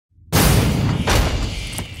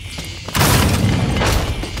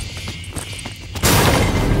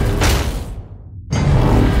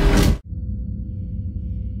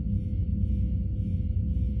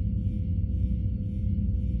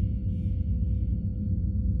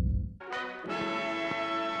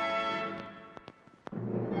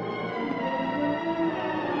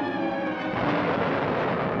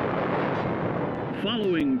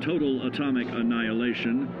total atomic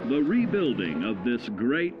annihilation, the rebuilding of this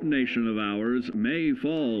great nation of ours may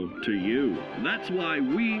fall to you. That's why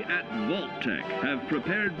we at Vault-Tec have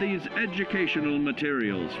prepared these educational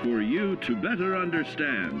materials for you to better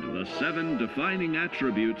understand the 7 defining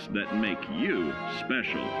attributes that make you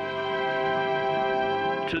special.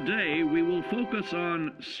 Today, we will focus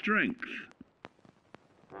on strength.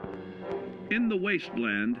 In the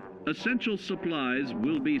wasteland, essential supplies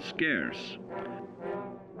will be scarce.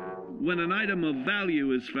 When an item of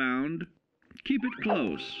value is found, keep it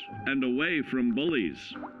close and away from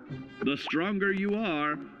bullies. The stronger you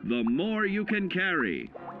are, the more you can carry.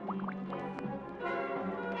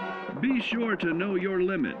 Be sure to know your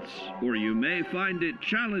limits, or you may find it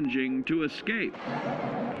challenging to escape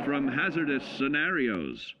from hazardous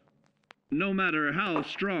scenarios, no matter how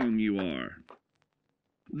strong you are.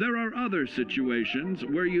 There are other situations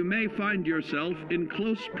where you may find yourself in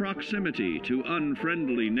close proximity to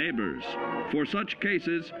unfriendly neighbors. For such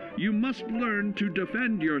cases, you must learn to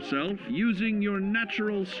defend yourself using your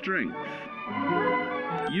natural strength.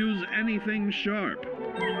 Use anything sharp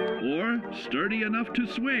or sturdy enough to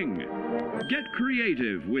swing. Get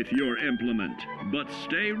creative with your implement, but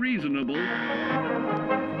stay reasonable.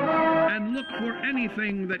 And look for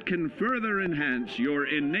anything that can further enhance your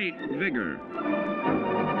innate vigor.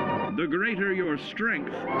 The greater your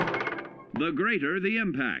strength, the greater the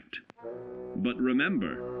impact. But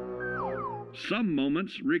remember, some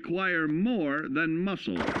moments require more than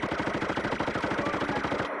muscle.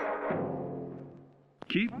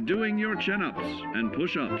 Keep doing your chin-ups and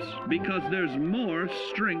push-ups because there's more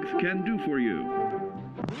strength can do for you.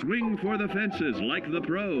 Swing for the fences like the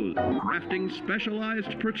pros, crafting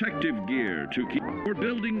specialized protective gear to keep, or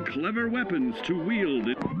building clever weapons to wield.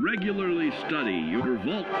 Regularly study your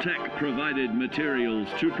Vault-Tec provided materials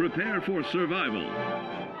to prepare for survival.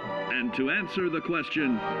 And to answer the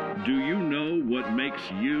question, do you know what makes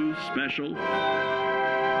you special?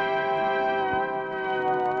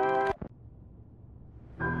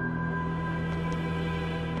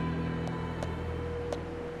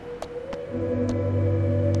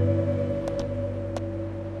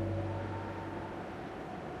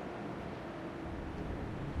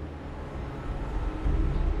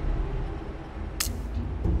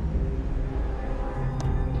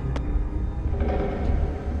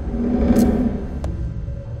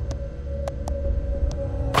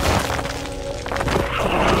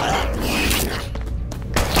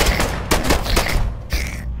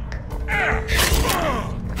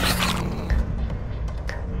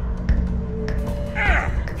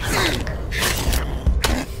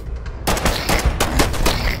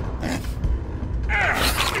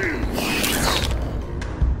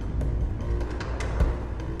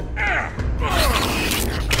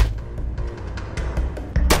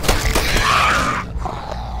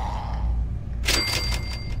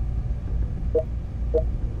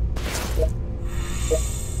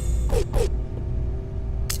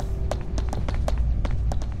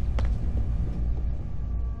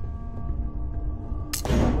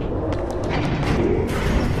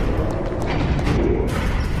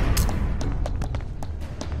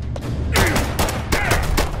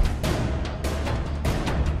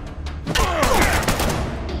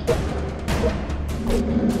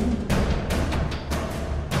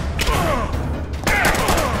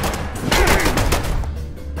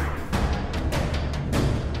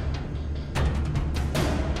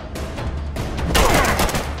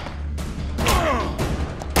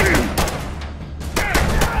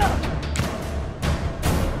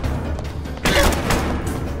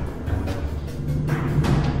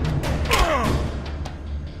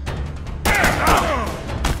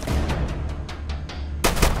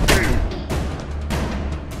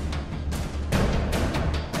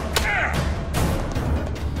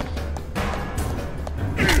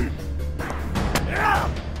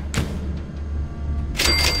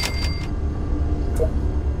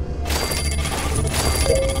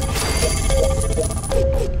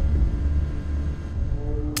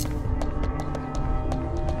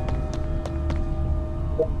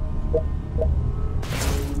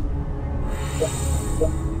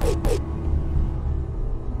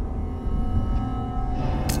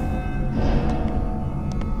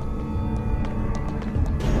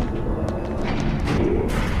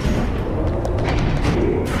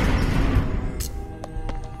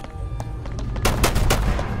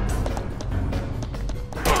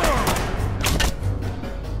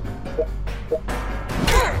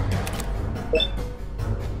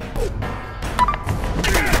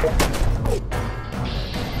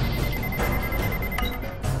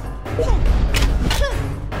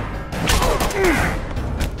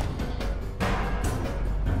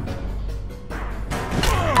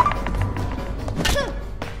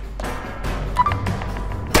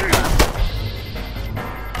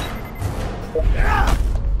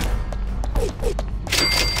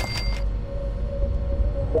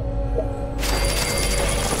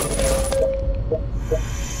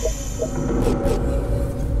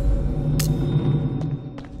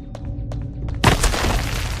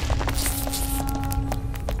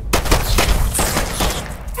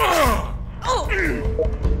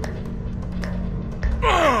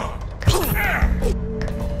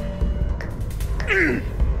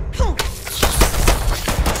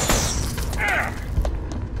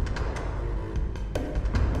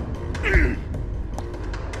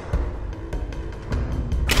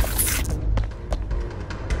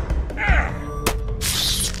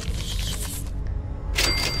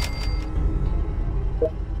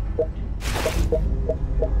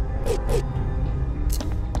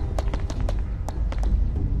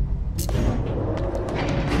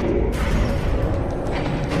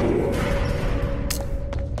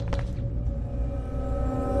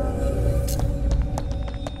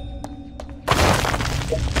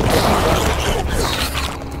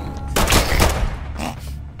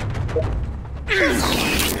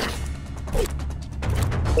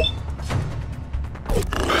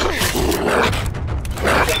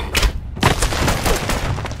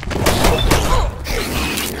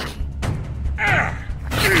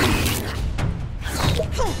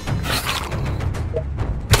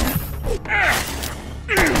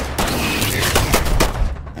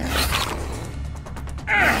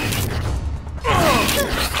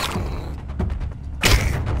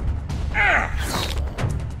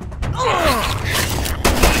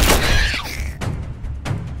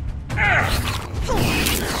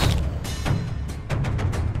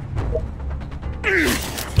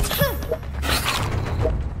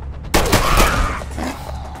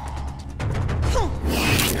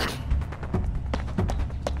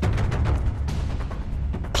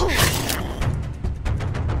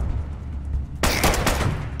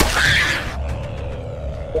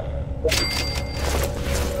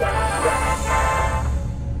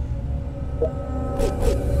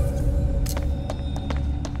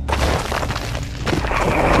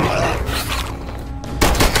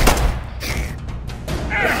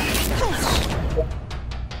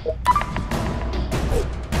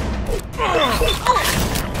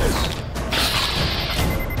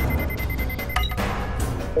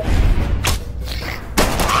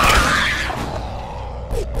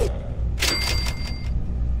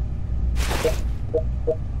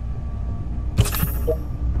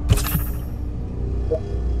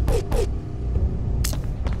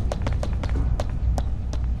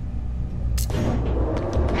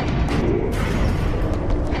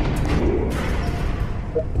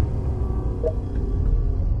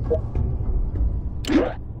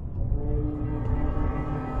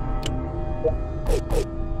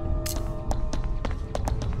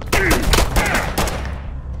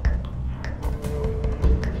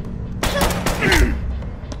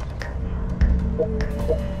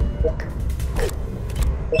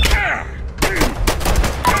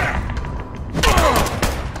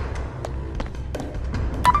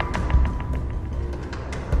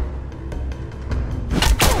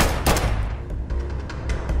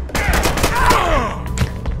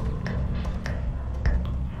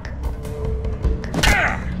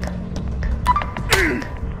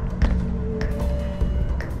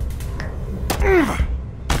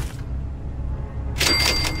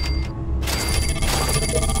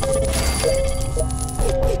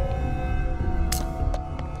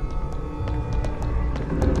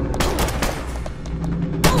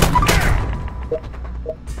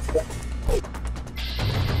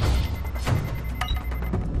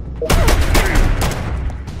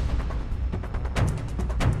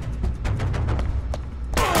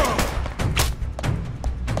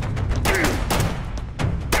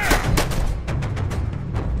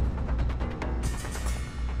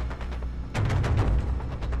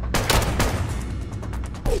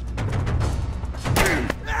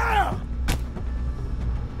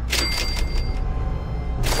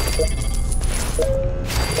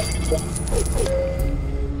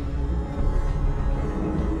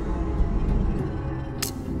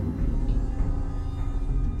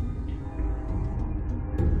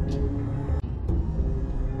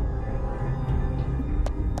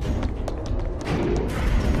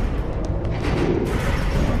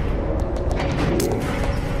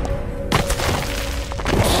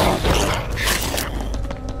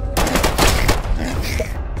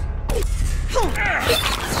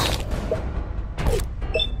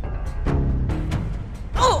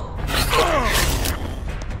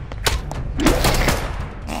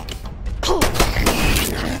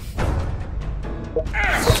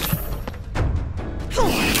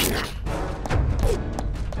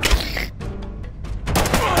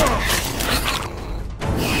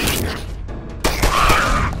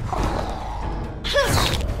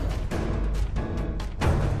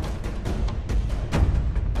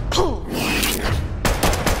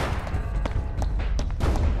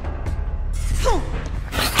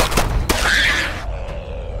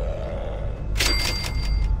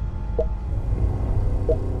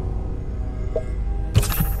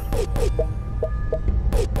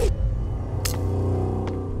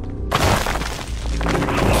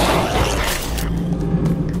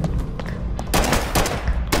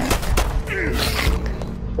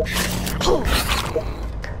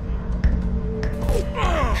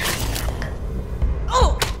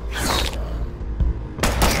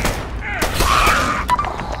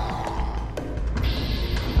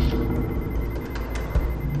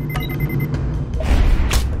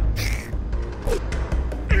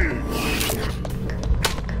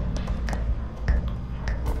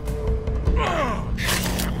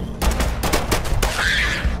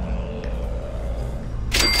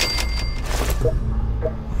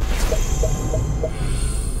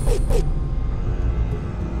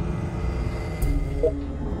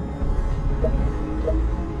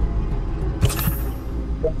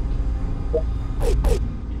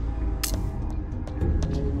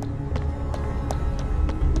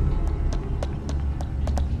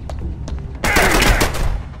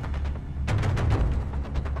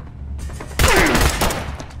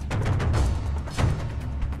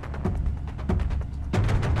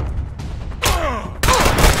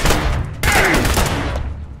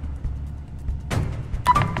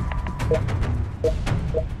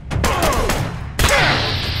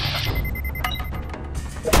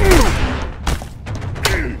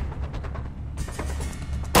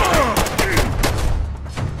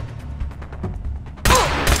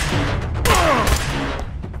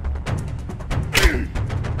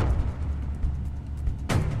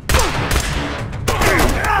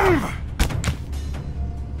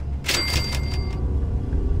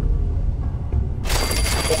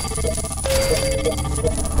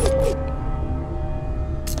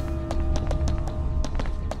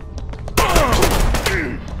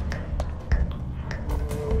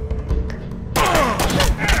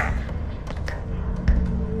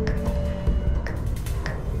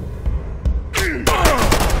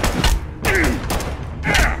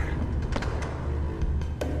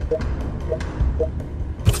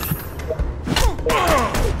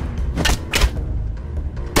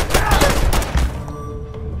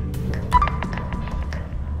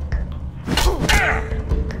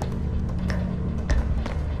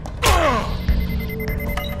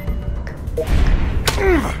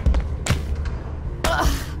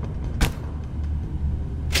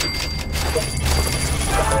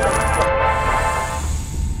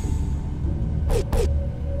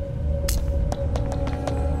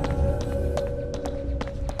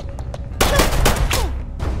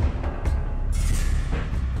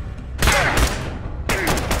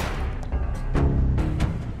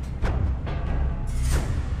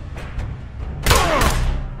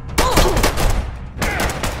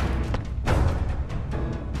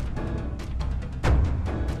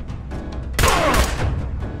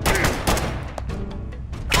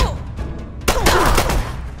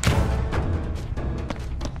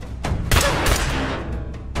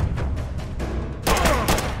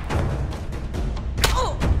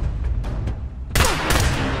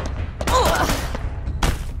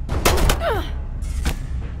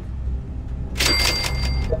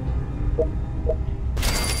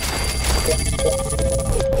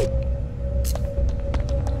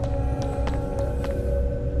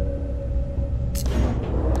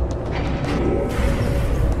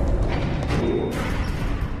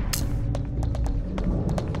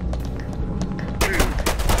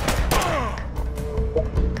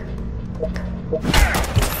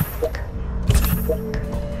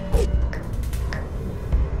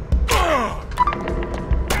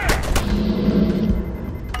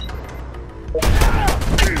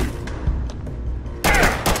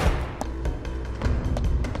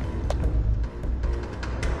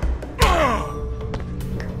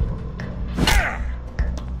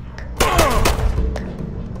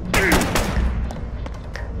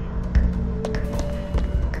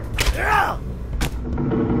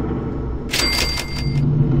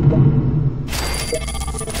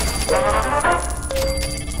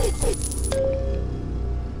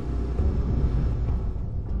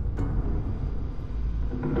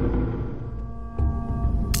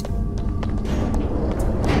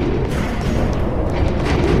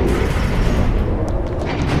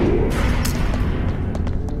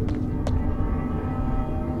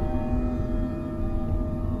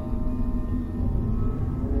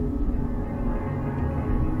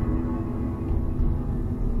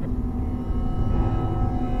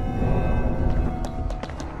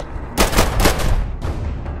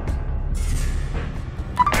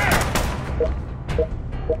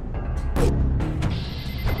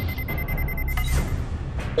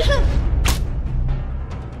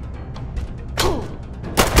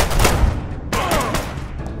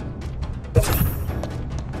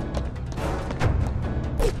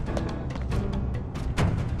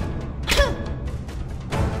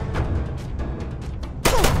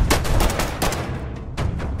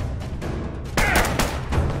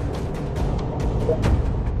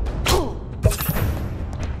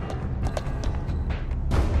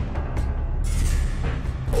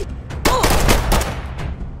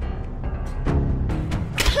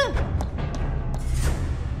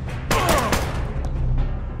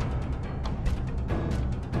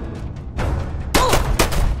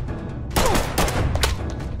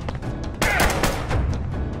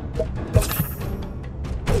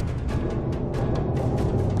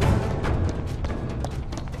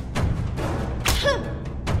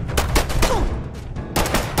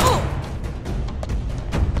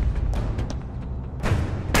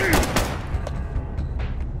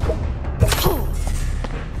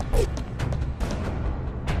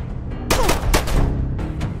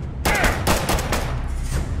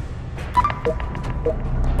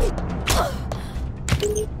 you